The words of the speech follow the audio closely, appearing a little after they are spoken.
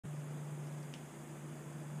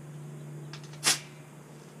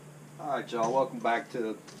Alright y'all, welcome back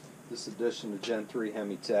to this edition of Gen 3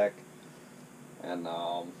 Hemi Tech. And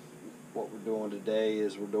what we're doing today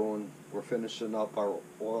is we're finishing up our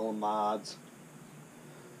oil and mods.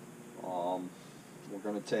 We're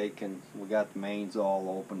going to take, and we got the mains all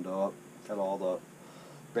opened up, got all the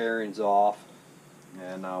bearings off,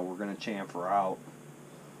 and we're going to chamfer out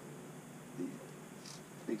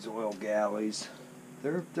these oil galleys.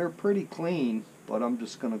 They're pretty clean, but I'm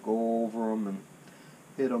just going to go over them and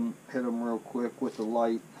hit them real quick with the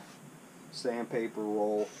light sandpaper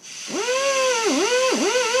roll.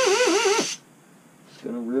 Just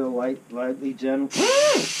gonna real lightly, gently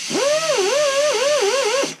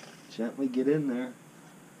get in there.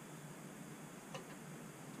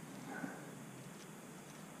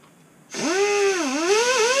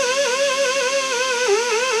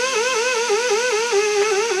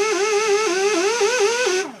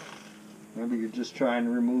 Maybe you're just trying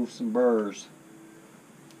to remove some burrs.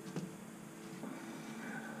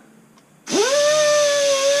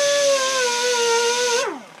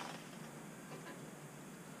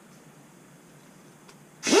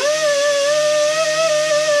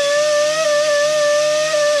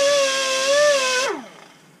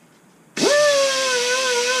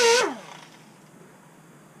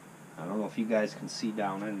 If you guys can see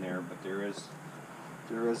down in there, but there is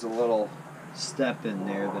a little step in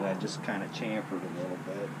there that I just kind of chamfered a little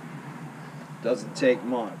bit. Doesn't take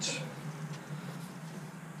much.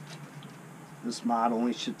 This mod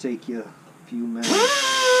only should take you a few minutes.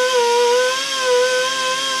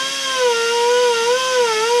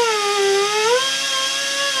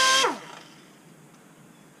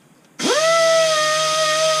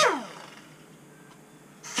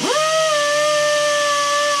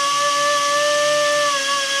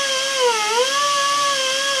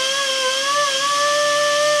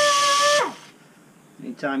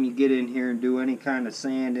 Anytime you get in here and do any kind of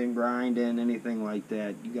sanding, grinding, anything like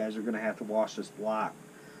that, you guys are going to have to wash this block.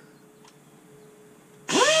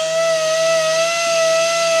 I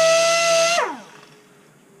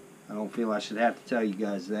don't feel I should have to tell you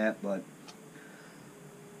guys that, but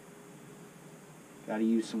got to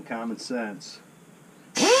use some common sense.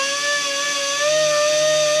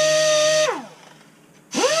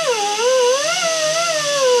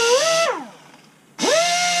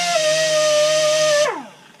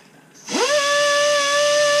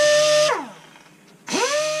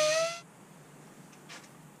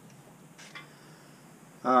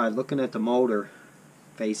 Alright, looking at the motor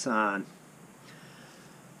face on,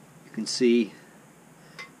 you can see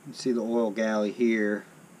the oil galley here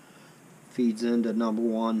feeds into number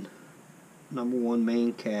one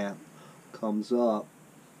main cap, comes up,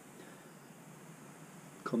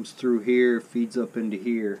 comes through here, feeds up into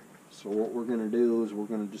here. So what we're going to do is we're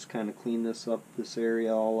going to just kind of clean this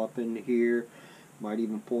area all up into here. Might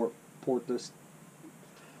even port this.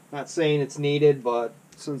 Not saying it's needed, but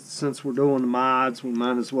since we're doing the mods, we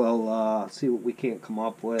might as well see what we can't come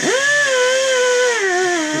up with. Just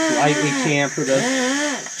lightly chamfer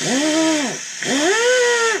this.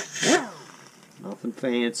 Nothing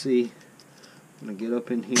fancy. I'm gonna get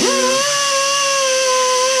up in here.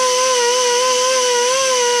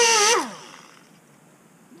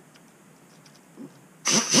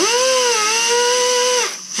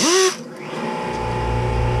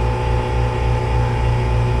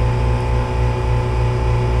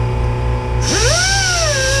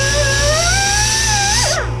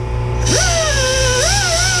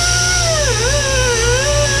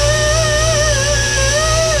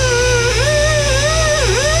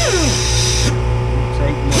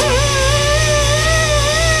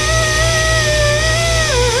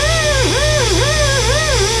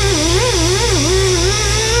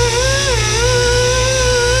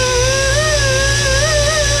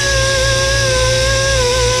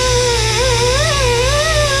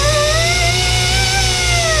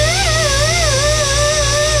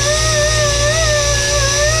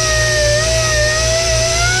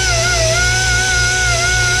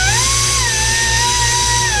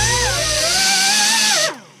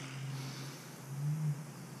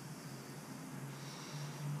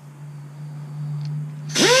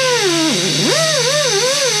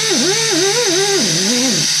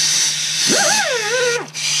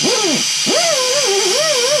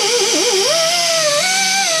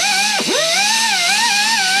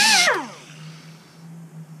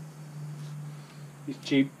 These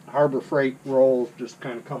cheap Harbor Freight rolls just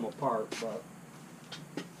kind of come apart, but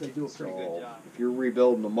they do a pretty good job. If you're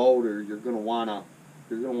rebuilding the motor, you're gonna wanna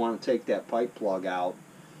take that pipe plug out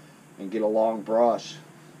and get a long brush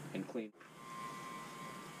and clean.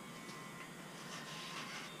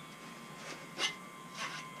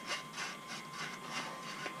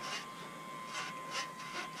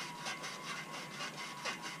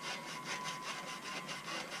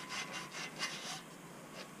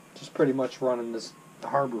 pretty much running this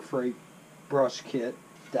Harbor Freight brush kit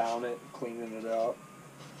down it, cleaning it up,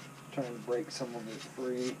 trying to break some of it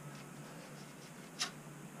free.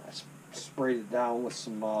 I sprayed it down with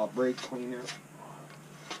some brake cleaner.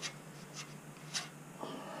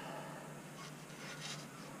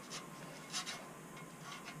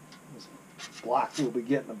 This block will be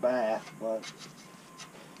getting a bath, but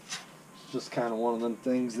it's just kind of one of them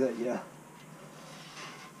things that you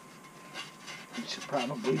should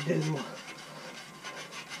probably do.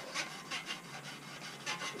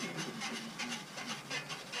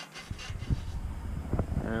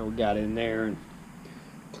 Alright, we got in there and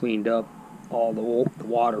cleaned up all the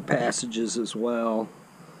water passages as well.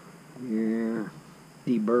 Yeah,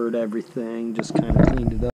 deburred everything, just kind of cleaned it up.